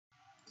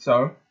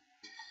So,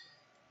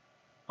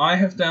 I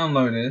have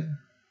downloaded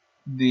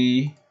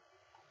the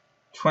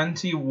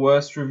 20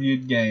 worst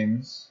reviewed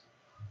games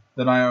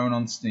that I own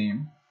on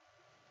Steam.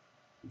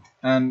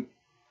 And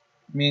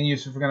me and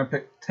Yusuf are going to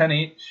pick 10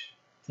 each.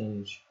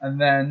 10 each.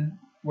 And then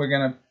we're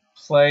going to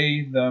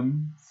play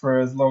them for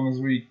as long as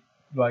we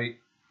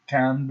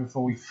can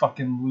before we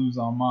fucking lose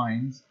our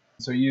minds.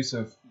 So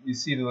Yusuf, you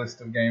see the list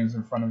of games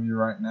in front of you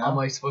right now. Am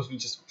I supposed to be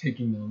just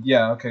picking them?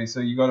 Yeah, okay, so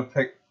you gotta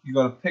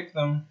pick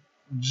them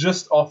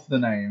just off the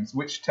names.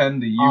 Which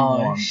 10 do you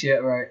want? Oh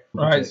shit, right.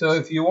 Right, so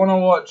if you wanna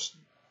watch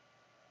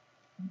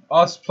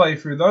us play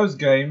through those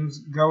games,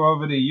 go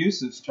over to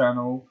Yusuf's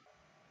channel.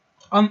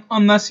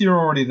 Unless you're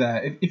already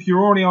there. If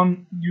you're already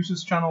on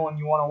Yusuf's channel and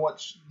you wanna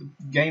watch the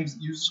games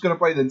that Yusuf's gonna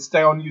play, then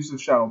stay on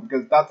Yusuf's channel,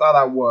 because that's how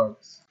that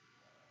works.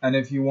 And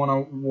if you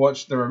want to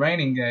watch the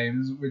remaining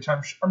games, which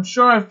I'm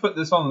sure I've put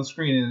this on the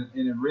screen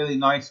in a really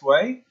nice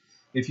way.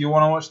 If you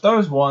want to watch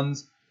those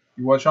ones,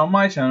 you watch on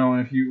my channel.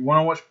 And if you want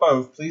to watch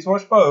both, please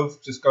watch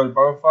both. Just go to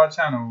both our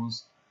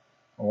channels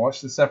or watch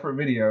the separate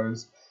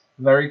videos.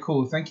 Very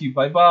cool. Thank you.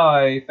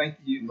 Bye-bye. Thank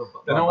you.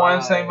 Don't know why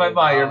I'm saying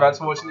bye-bye. You're about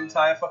to watch an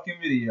entire fucking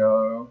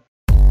video.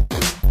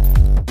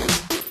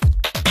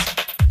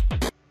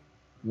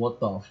 What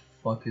the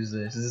fuck is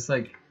this? Is this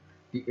like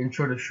the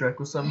intro to Shrek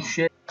or some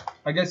shit?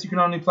 I guess you can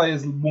only play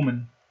as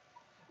woman.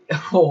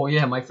 Oh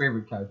yeah, my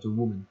favorite character,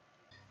 woman.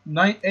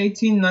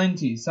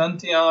 1890,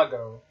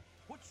 Santiago.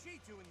 What's she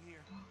doing here?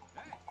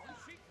 Hey, where did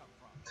she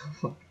come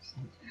from?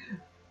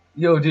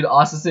 Yo, dude,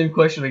 ask the same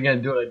question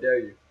again. Do it, I dare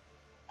you.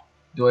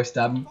 Do I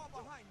stab him?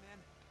 Fall behind, man.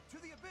 To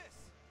the abyss.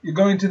 You're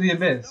going to the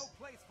abyss.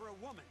 No place for a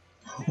woman.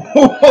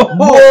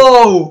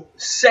 Whoa!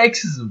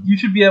 Sexism. You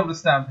should be able to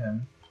stab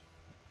him.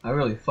 I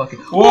really fucking.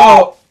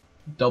 Whoa!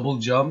 Double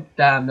jump.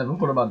 Damn, never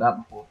thought about that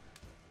before.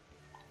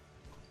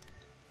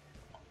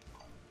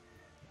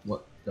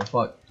 What the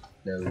fuck?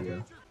 There we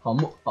go.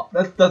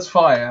 That's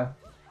fire.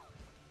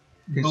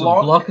 Okay, so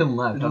block and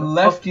left.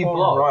 Left or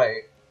block?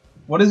 right?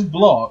 What is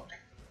block?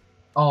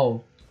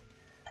 Oh.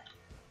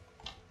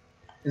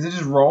 Is it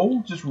just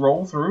roll? Just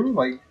roll through?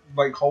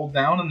 Like hold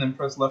down and then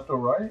press left or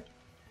right?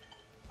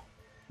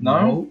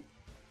 No?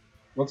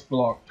 What's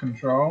block?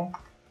 Control?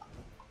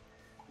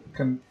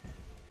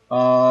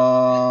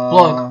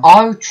 Block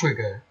R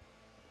trigger.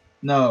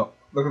 No.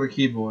 Look at the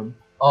keyboard.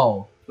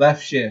 Oh.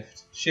 Left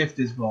shift. Shift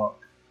is block.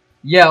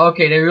 Yeah,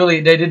 okay, they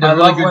did a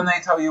really good. When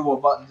they tell you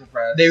what button to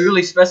press. They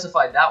really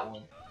specified that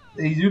one.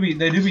 They do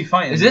be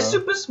fighting. Is this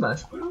Super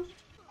Smash Bros?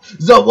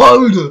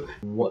 Zawada.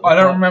 I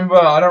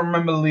don't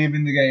remember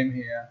leaving the game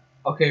here.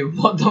 Okay,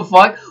 what the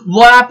fuck?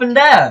 What happened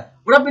there?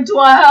 What happened to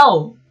our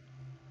health?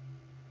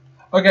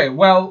 Okay,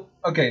 well,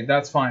 okay,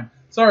 that's fine.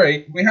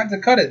 Sorry, we had to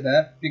cut it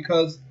there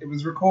because it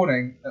was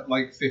recording at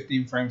like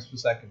 15 frames per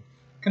second.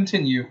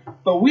 Continue.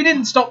 But we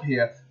didn't stop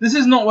here. This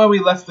is not where we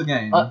left the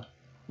game.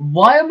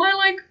 Why am I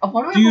like...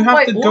 Why do you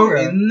have to go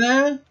in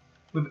there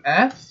with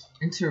F?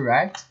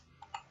 Interact?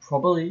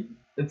 Probably.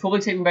 It'd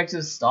probably take me back to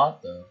the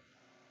start though.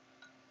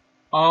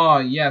 Ah,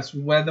 yes.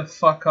 Where the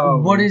fuck are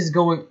we? What is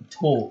going...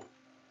 Talk.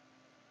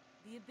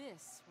 The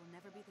abyss will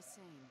never be the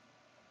same.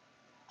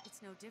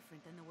 It's no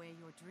different than the way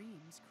your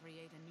dreams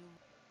create a new...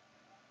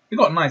 You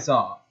got nice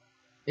art.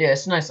 Yeah,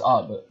 it's nice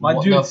art, but my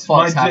what the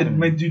fuck's happening?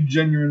 My dude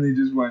genuinely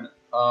just went,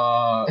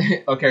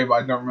 okay, but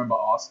I don't remember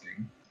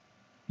asking.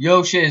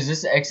 Yo, shit, is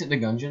this Exit the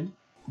Gungeon?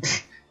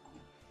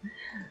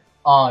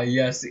 Ah,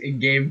 yes,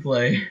 in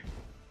gameplay.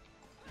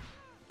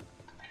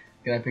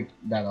 Can I pick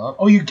that up?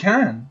 Oh, you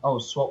can. Oh,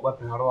 swap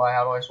weapon. How do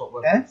I swap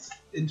weapon? S?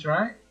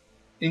 Interact?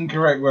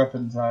 Incorrect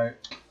weapon type.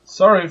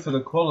 Sorry for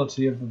the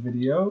quality of the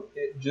video.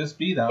 It just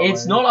be that way.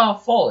 It's not our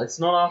fault.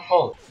 It's not our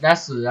fault.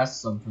 That's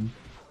something.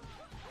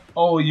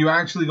 Oh, you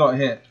actually got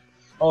hit.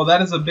 Oh,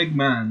 that is a big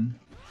man.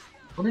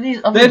 What are these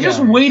other They're guys?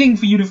 just waiting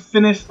for you to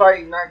finish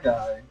fighting that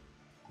guy.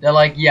 They're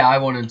like, yeah, I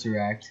want to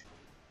interact.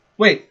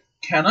 Wait,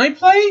 can I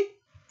play?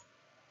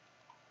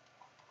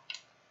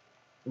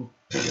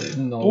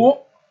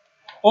 No.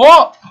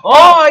 I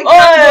can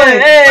play!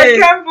 Hey! I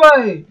can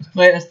play!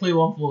 Let's play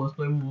one floor. Let's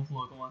play one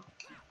floor. Come on.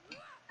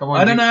 Come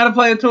on. I don't know how to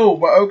play at all,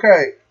 but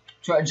okay.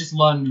 Try just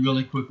learn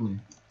really quickly.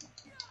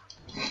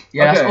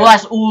 Yeah, Okay.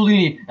 that's all you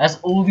need. That's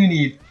all you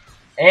need.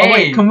 Hey. Oh,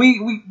 wait, can we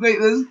wait,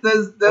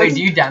 there's Wait,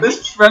 do you damage?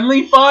 There's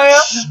friendly fire?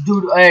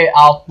 Dude, hey,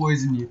 I'll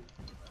poison you.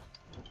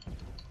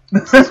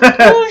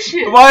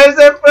 Bullshit. Why is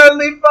there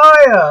friendly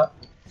fire?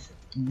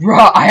 Bro,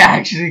 I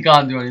actually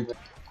can't do anything.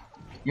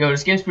 Yo,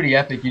 this game's pretty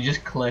epic. You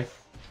just click.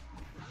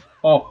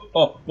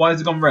 Oh, why has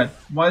it gone red?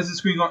 Why is the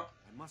screen gone?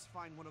 I must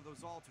find one of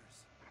those altars.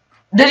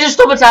 Did you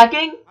stop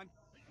attacking?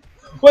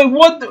 Wait,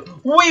 what?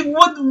 Wait,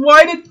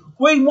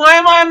 why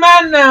am I a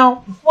man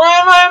now? Why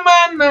am I a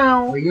man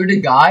now? Wait, you're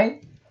the guy?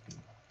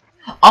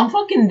 I'm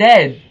fucking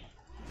dead.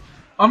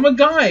 I'm a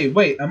guy.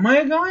 Wait, am I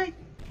a guy?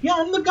 Yeah,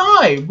 I'm the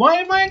guy. Why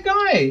am I a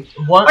guy?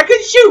 What? I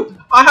can shoot.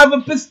 I have a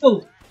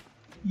pistol.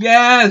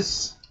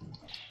 Yes.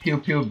 Pew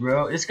pew,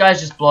 bro. This guy's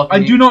just blocking I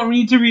me. do not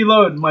need to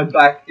reload. My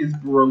back is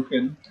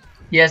broken.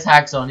 He has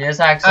hacks on. He has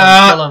hacks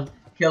on. Kill him.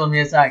 Kill him. He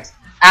has hacks.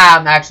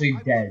 I'm actually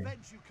dead.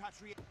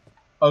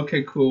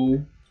 Okay,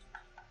 cool.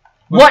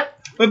 What?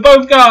 We're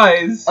both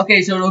guys.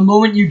 Okay, so the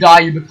moment you die,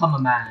 you become a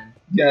man.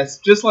 Yes,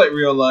 just like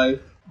real life.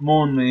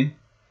 Mourn me.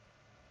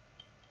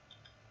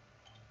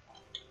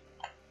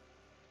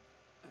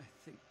 I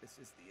think this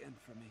is the end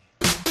for me.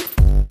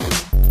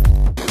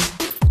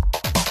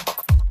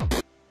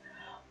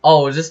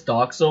 Oh, is this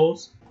Dark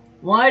Souls?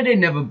 Why they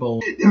never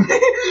both?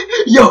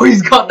 Yo,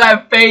 he's got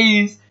that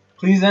face.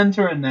 Please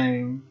enter a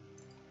name.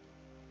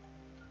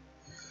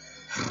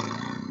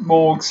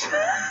 Morgs.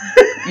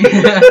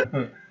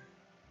 Yeah.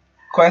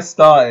 Quest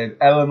started.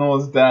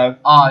 Eleanor's death.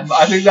 Ah,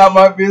 I think that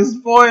might be a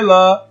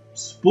spoiler.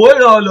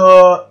 Spoiler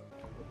alert.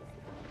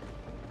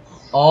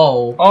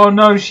 Oh. Oh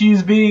no,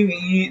 she's being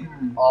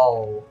eaten.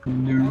 Oh.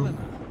 No. Eleanor.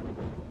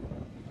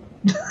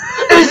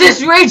 Is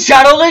this Raid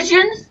Shadow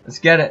Legends? Let's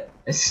get it.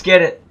 Let's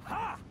get it.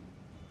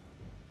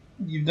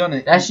 You've done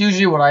it. That's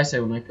usually what I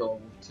say when I kill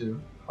level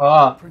 2.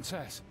 Ah.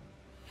 Princess.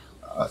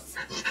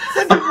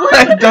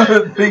 I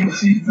don't think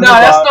she's No,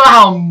 that's not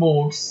how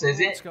Morg says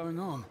What's it. going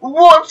on?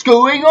 What's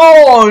going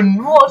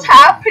on? What's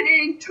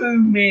happening to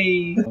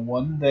me?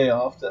 One day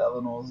after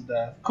Eleanor's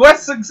death.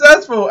 Quest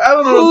successful!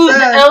 Eleanor's Who's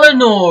dead!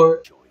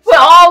 Eleanor? Where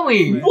are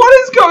we? What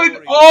is going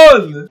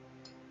on?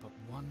 But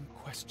one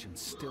question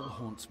still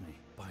haunts me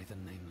by the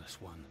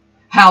nameless one.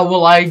 How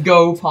will I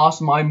go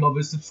past my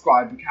mother's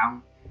subscriber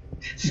count?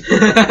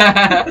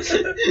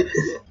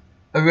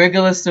 A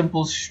regular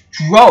simple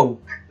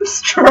stroke.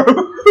 Stroke.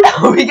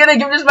 Are we gonna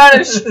give this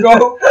man a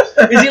stroke?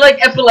 Is he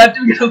like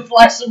epileptic? We're gonna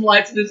flash some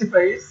lights in his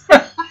face.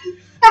 The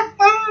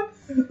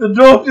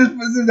dwarf just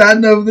puts his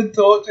hand over the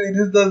torch and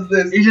he just does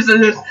this. He just says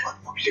this.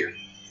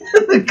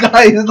 The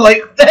guy is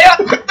like,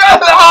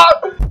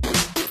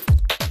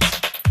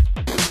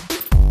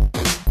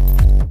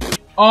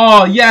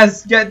 oh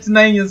yes, get to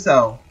name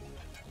yourself.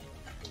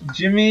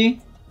 Jimmy,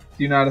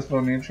 do you know how to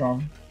spell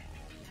neutron?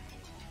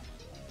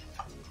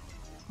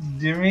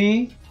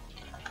 Jimmy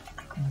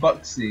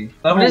Buxy.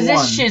 Level What is 1.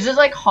 this shit? Is this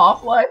like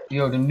Half-Life?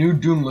 Yo, the new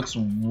Doom looks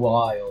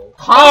wild.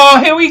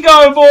 Oh, here we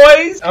go,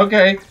 boys!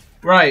 Okay,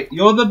 right,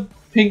 you're the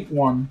pink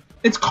one.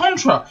 It's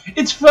Contra!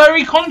 It's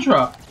furry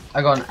Contra!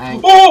 I got an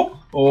ank. Oh!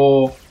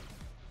 Oh!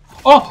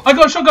 Oh, I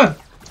got a shotgun!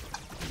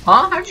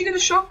 Huh? How'd you get a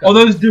shotgun? Oh,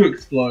 those do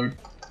explode.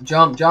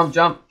 Jump, jump,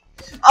 jump.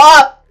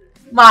 Ah!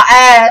 My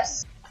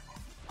ass!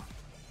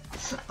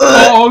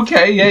 Oh,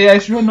 okay, yeah,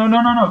 sure. No.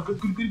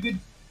 Good.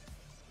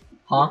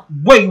 Huh?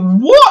 Wait,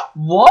 what?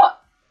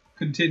 What?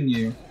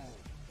 Continue.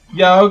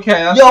 Yeah, okay,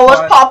 that's Yo, what's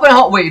fine. popping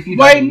hot? Wait, if you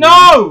Wait, don't-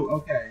 no!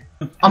 Okay.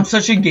 I'm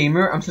such a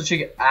gamer. I'm such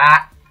a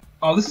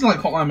Oh, this is like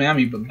Hotline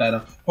Miami, but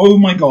better. Oh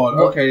my god,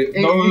 What? okay.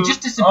 It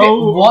just disappeared.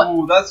 Oh,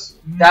 What? That's...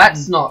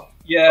 not.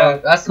 Yeah.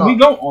 Oh, that's Can we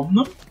not. go on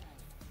them?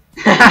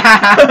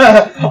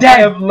 I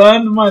Damn. have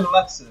learned my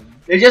lesson.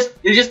 They just.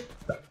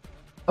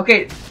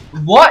 Okay.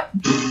 What?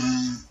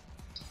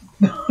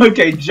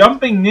 Okay,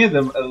 jumping near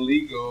them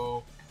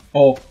illegal.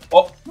 Oh,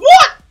 what?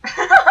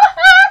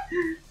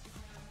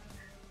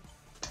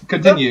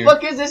 Continue.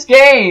 What the fuck is this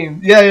game?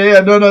 Yeah.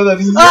 No.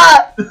 This is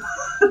Ah!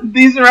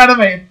 these are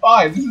animated.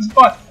 Fine. This is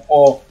fine.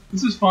 Oh,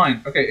 this is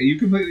fine. Okay, are you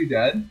completely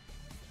dead?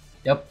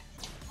 Yep.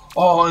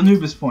 Oh,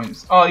 Anubis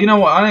points. Oh, you know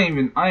what? I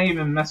ain't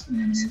even mess with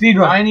the enemies.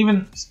 Speedrun. I ain't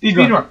even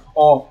Speedrun.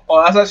 Oh,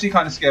 that's actually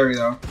kind of scary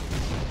though.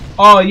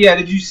 Oh yeah,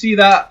 did you see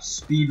that?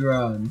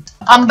 Speedrun.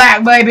 I'm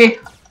back, baby.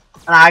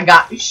 And I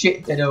got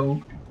shit to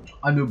do.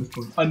 Anubis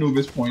point.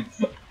 Anubis point.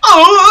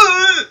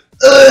 Oh!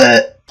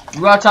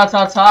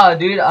 Ra-ta-ta-ta,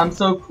 dude. I'm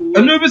so cool.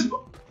 Anubis.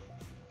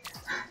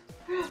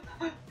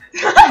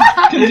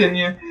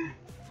 Continue.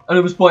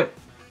 Anubis point.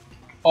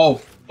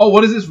 Oh,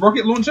 what is this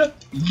rocket launcher?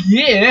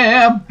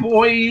 Yeah,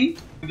 boy.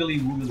 Wiggly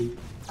woogly.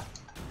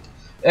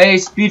 Hey,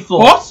 speed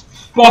floor.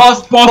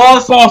 Boss.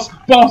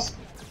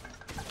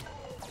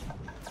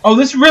 Oh,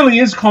 this really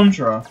is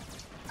Contra.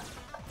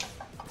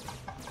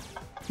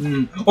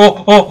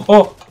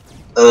 Oh.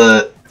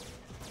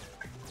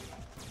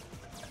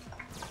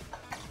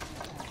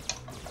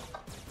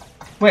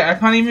 Wait, I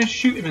can't even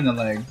shoot him in the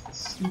leg.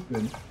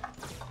 Stupid.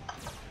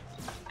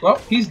 Well,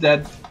 he's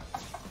dead.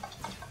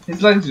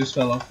 His legs just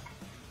fell off.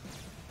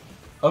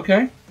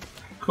 Okay.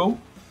 Cool.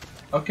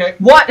 Okay.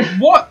 What?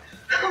 What?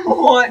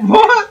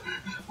 What?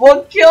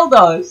 What killed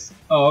us?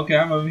 Oh, okay,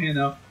 I'm over here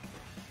now.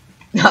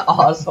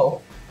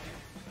 Asshole.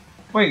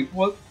 Wait,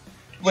 what?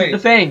 Shoot Wait, the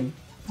thing.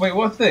 wait,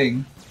 what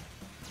thing?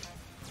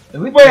 Did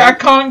we Wait, I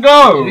can't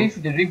go!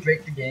 Did we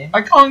break the game?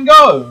 I can't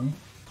go!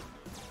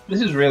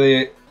 This is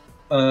really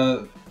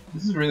a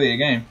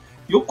game.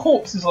 Your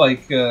corpse is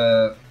like,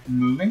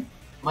 moving.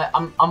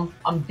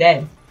 I'm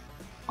dead.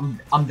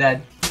 I'm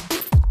dead.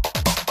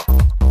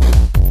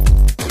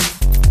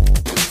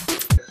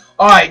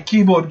 Alright,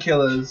 keyboard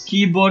killers.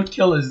 Keyboard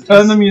killers.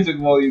 Turn the music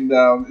volume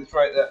down. It's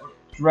right there.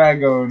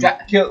 Dragon. Dra-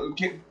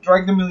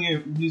 Drag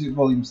the music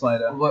volume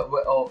slider. What?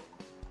 Oh,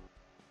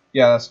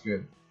 Yeah, that's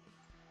good.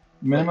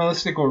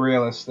 Minimalistic or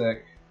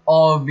realistic?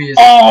 obvious.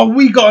 Oh,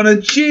 we got an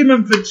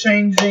achievement for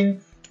changing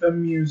the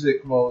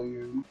music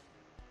volume.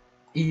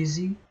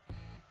 Easy.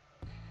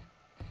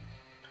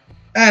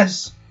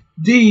 S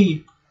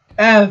D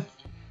F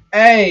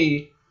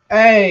A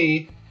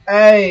A.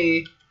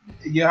 A.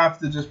 You have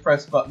to just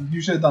press buttons.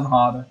 You should have done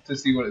harder to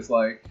see what it's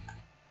like.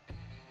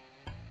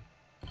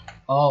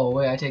 Oh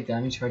wait, I take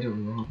damage if I do it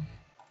wrong.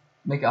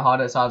 Make it hard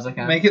as hard as I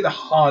can. Make it the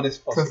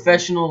hardest possible.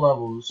 Professional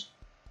levels.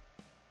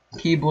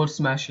 Keyboard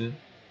smasher.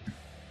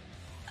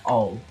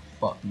 Oh,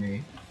 fuck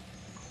me.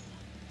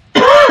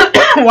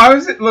 Why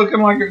was it looking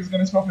like it was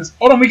going to stop us?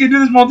 Hold on, we can do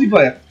this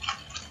multiplayer.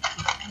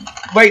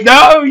 Wait,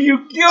 no,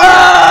 you.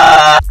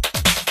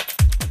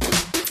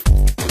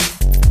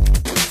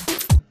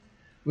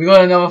 We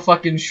got another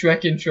fucking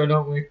Shrek intro,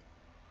 don't we?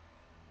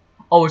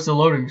 Oh, it's a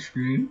loading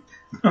screen.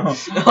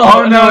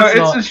 Oh no,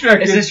 it's a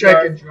Shrek intro. It's a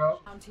Shrek intro.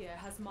 Frontier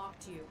has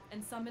marked you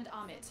and summoned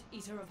Amit,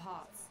 Eater of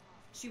Hearts.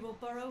 She will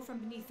burrow from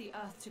beneath the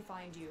earth to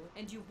find you,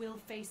 and you will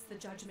face the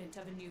judgment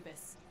of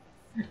Anubis.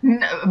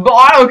 But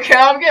I don't care,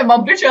 I'm getting my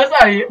bitch ass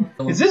out of here.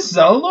 Is this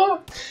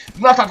Zelda?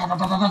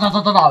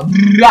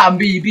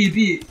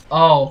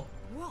 Oh.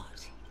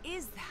 What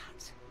is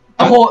that?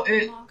 Oh,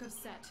 it, Mark of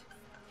Set.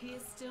 He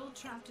is still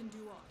trapped in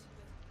Duat.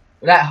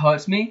 that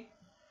hurts me.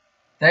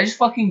 Did I just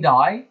fucking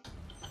die?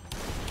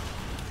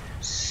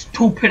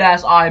 Stupid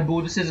ass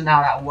eyeball, this isn't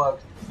how that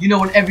works. You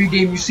know, in every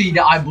game you see,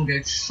 the eyeball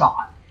gets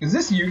shot. Is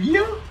this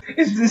Yu-Gi-Oh?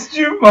 Is this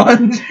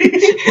Jumanji?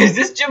 Is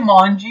this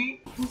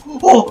Jumanji?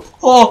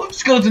 Oh,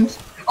 skeletons.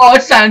 Oh,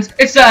 it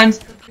stands.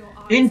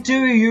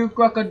 Interior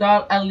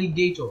crocodile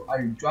alligator.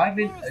 Are you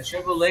driving a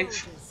Chevrolet?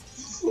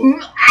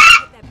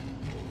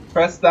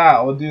 Press that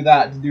or do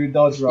that to do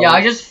dodge roll. Yeah,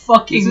 I just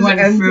fucking went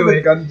through the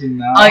it. Gungeon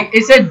now. Like,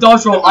 it said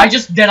dodge roll, I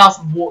just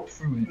deadass walked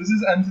through it. This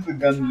is Enter the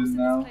Gungeon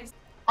now.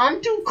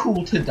 I'm too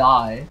cool to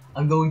die.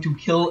 I'm going to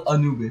kill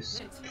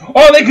Anubis.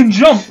 Oh, they can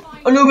jump!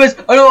 Anubis!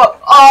 Get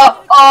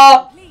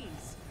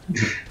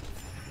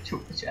your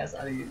bitch ass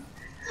out of here.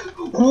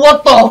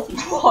 What the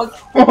fuck?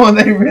 Oh,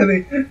 they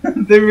really,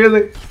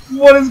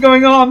 what is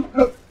going on?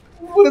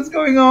 What is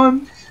going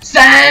on?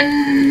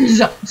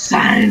 Sands!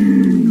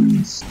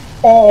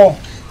 Oh!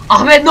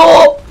 Ahmed,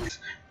 no!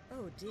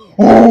 Oh dear.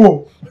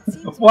 Oh!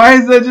 Why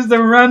is there just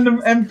a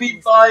random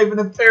MP5 in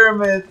a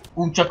pyramid?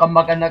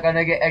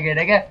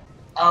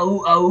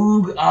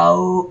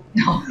 Ow.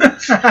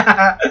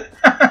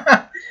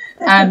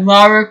 And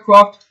Lara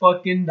Croft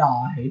fucking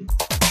died.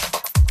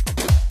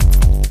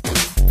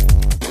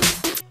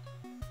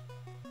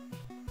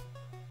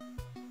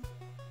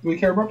 Do we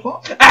care about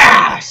plot?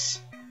 Ass!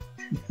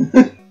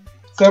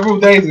 Several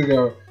days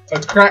ago, a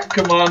crack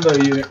commando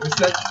unit was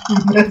sent to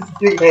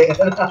investigate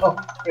an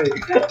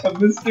outbreak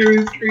of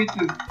mysterious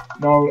creatures.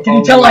 No, Can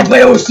you tell I play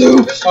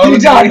Osu? Can you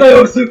tell I play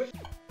Osu?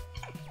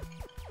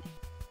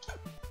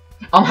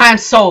 I'm Han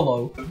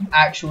Solo.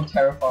 Actual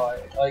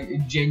terrified.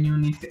 Like,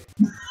 genuinely.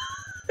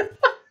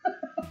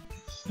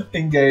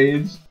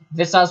 Engaged. If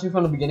this sounds me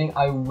from the beginning,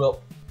 I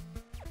will.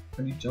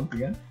 How do you jump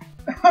again?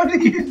 How do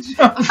you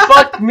jump?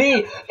 Fuck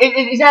me!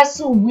 It has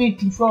some weird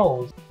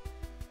controls.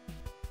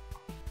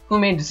 Who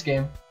made this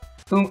game?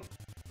 Who?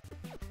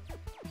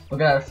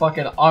 Look at that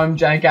fucking arm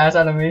jank ass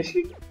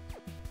animation.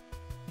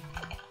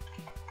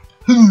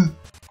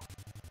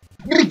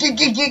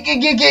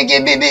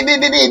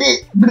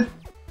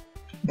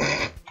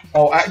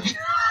 Oh, actually.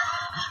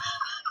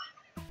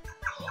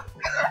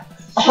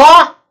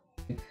 Huh?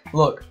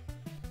 Look.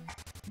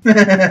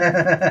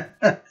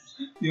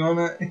 You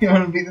wanna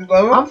beat this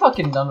level? I'm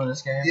fucking done with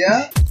this game.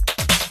 Yeah?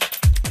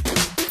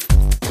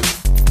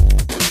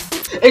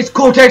 It's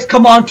Cortex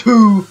Command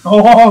 2!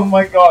 Oh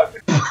my god.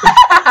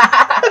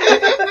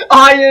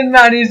 Iron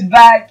Man is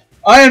back!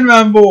 Iron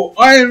Man ball!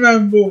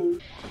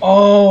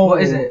 Oh,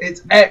 What is it?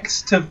 It's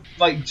X to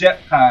like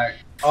jetpack.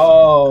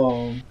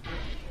 Oh.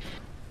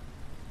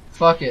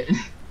 Fuck it.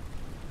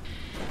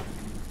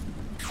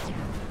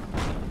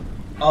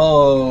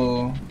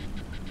 Oh.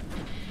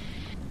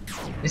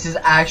 This is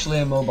actually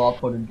a mobile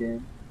ported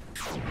game.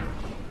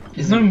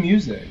 There's no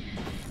music.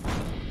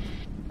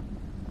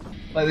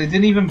 Like, they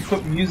didn't even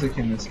put music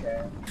in this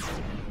game.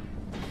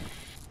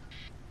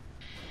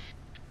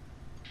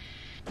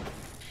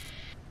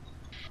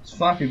 It's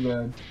Flappy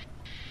Bird.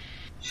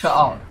 Shut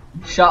up.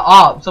 Shut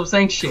up. Stop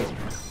saying shit.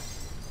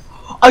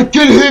 I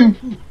kill him!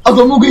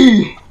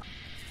 Agamugi!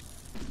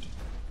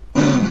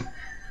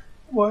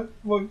 What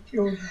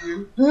killed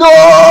you?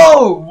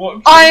 No!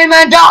 What? Iron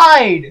Man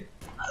died!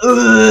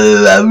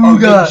 Oh,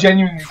 you're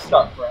genuinely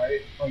stuck,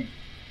 right? Like,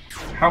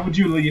 how would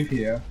you leave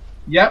here?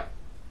 Yep.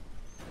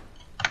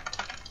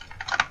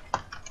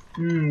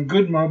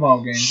 Good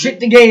mobile game. Shit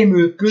the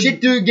gamer. Good.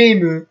 Shit the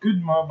gamer.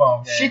 Good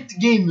mobile game. Shit the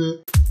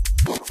gamer.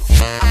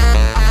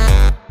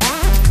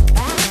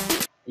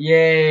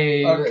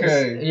 Yay.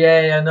 Okay.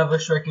 Yay, another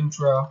Shrek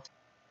intro.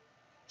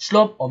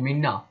 Slop or me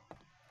now.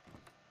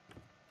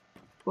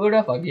 Who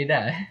the fuck is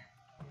that?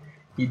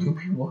 He do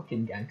be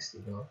walking gangster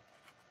though.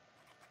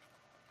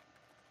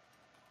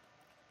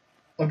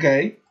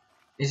 Okay.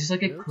 Is this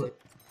like a clip?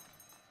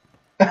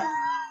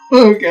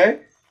 Okay.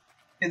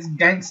 It's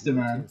Gangster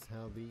Man. Is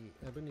how the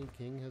Ebony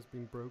King has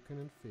been broken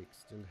and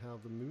fixed, and how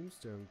the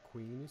Moonstone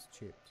Queen is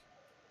chipped.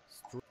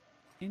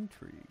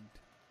 Intrigued.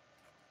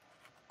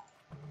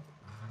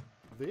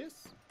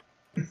 This?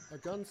 A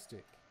gun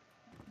stick.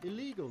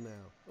 Illegal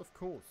now, of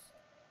course.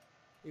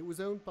 It was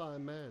owned by a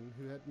man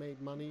who had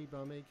made money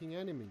by making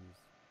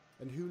enemies,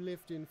 and who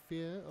lived in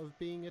fear of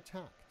being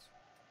attacked.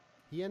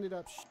 He ended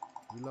up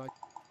like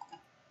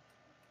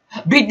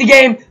Beat the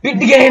game! Beat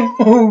the game!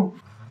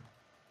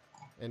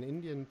 an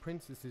Indian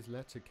princess's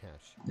letter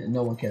cache.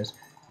 No one cares.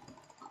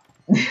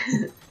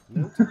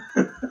 Note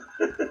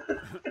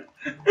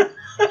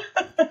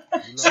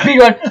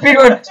Speedrun!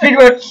 Speedrun!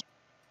 Speedrun!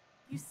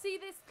 You see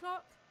this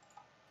clock?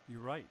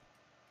 You're right.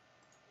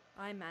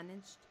 I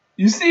managed.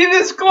 You see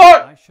this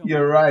clock? I shall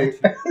You're right.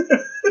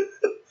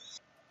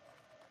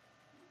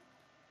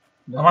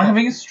 Am I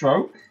having a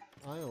stroke?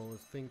 I always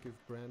think of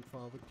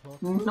grandfather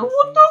clocks. No, as what the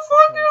machines for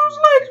fuck are those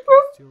counting legs, bro?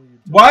 seconds till you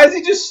die. Why has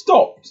he just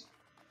stopped?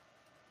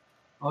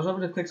 I was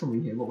able to click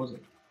something here. What was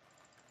it?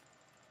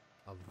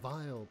 A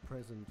vile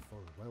present for a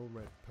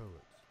well-read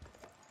poet.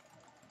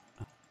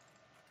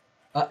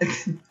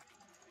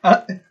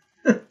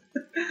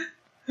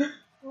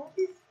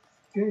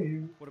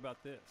 Game. What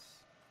about this?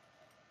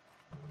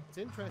 It's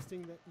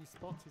interesting that you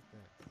spotted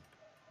that.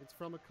 It's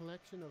from a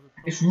collection of.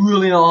 It's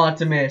really not hard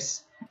to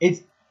miss.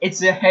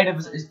 It's ahead of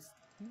us.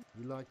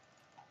 You like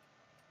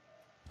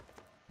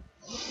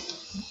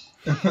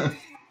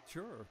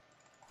Sure.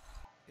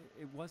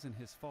 It wasn't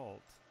his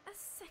fault. A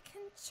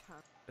second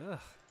chance. Ugh.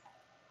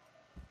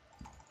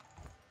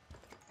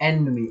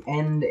 End me.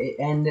 End it.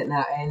 End it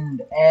now.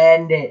 End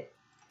it.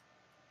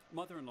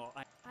 Mother-in-law,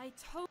 I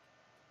told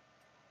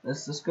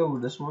Let's go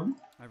with this one.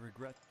 I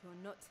regret. you're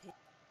not here.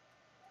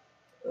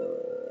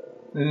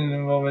 They didn't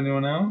involve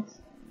anyone else?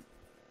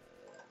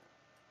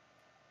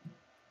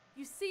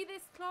 You see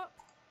this clock?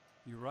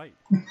 You're right.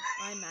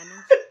 I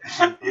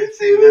managed. You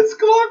see this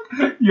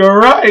clock? You're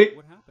right.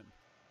 What happened?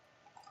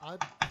 I'll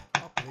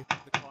play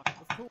The clock.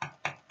 of course.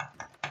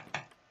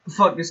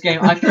 Fuck this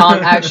game. I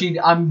can't actually.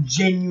 I'm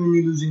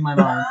genuinely losing my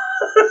mind.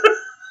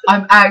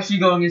 I'm actually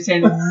going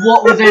insane.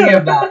 What was any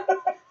of that?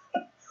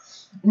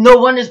 No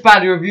one is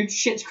badly reviewed.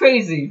 Shit's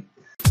crazy.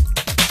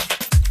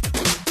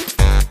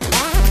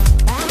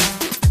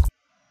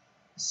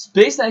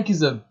 Space Tank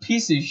is a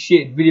piece of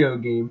shit video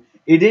game.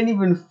 It didn't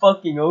even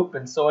fucking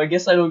open, so I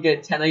guess I don't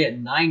get 10. I get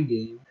 9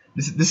 game.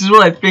 This is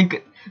what I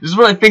think. This is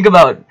what I think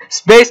about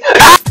Space.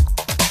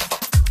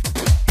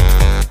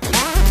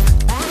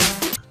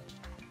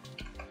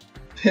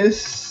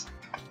 Piss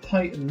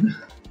Titan.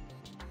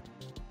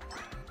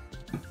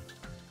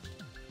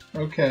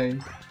 Okay.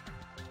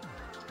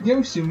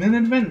 Yosum in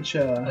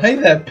adventure. Hey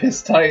there,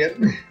 Piss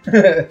Titan.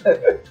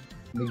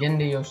 Begin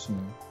the Yosum.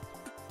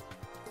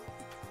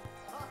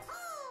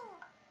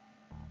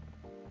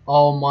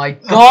 Oh my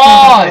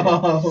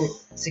god!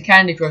 It's a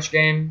Candy Crush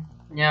game.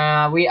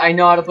 Yeah, I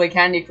know how to play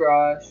Candy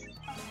Crush.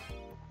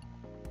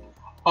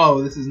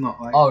 Oh, this is not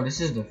like. Oh,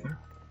 this is different.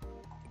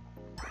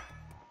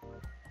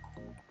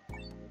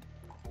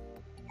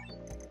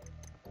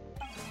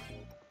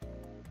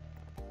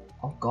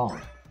 Oh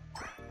god.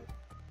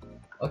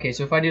 Okay,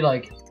 so if I do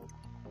like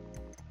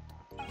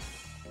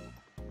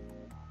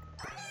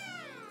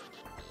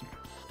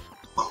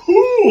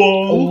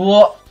Cool.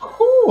 what?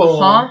 Cool.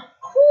 Huh?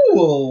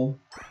 Cool.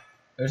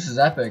 This is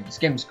epic. This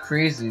game's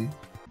crazy.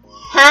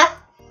 Huh?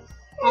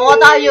 What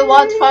do you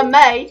want from me?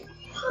 I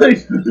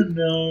don't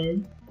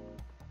know.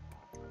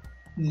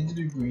 You need to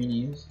do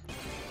greenies.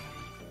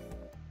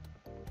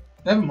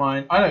 Never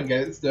mind. I don't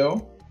get it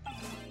still.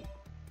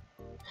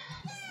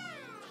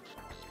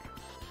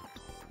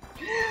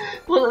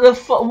 What the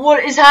fuck?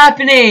 What is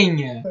happening?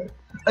 Yeah.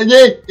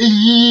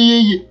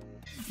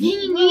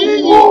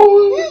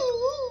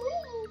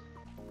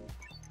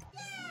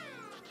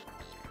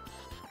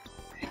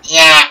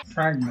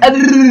 Fragment. Why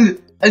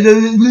didn't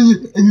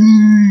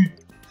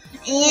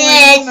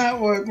that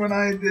work when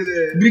I did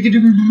it?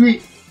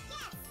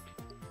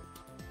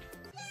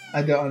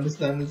 I don't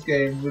understand this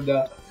game,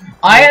 Buddha.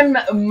 I am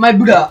my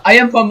Buddha. I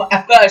am from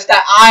first.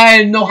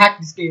 I know hack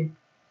this game.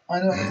 I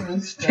don't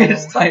understand.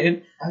 Piss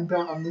Titan. I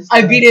don't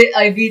understand. I beat it.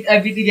 I beat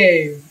the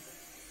game.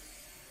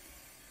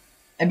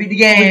 I beat the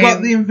game. We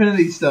got the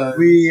Infinity Stone.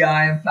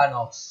 I am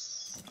Thanos.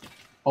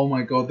 Oh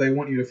my god, they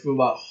want you to fill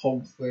that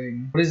whole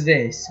thing. What is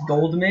this?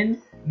 Goldman?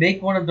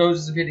 Make one of those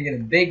disappear to get a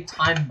big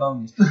time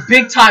bonus.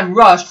 Big time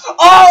rush. Oh,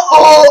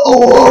 oh,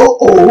 oh,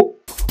 oh,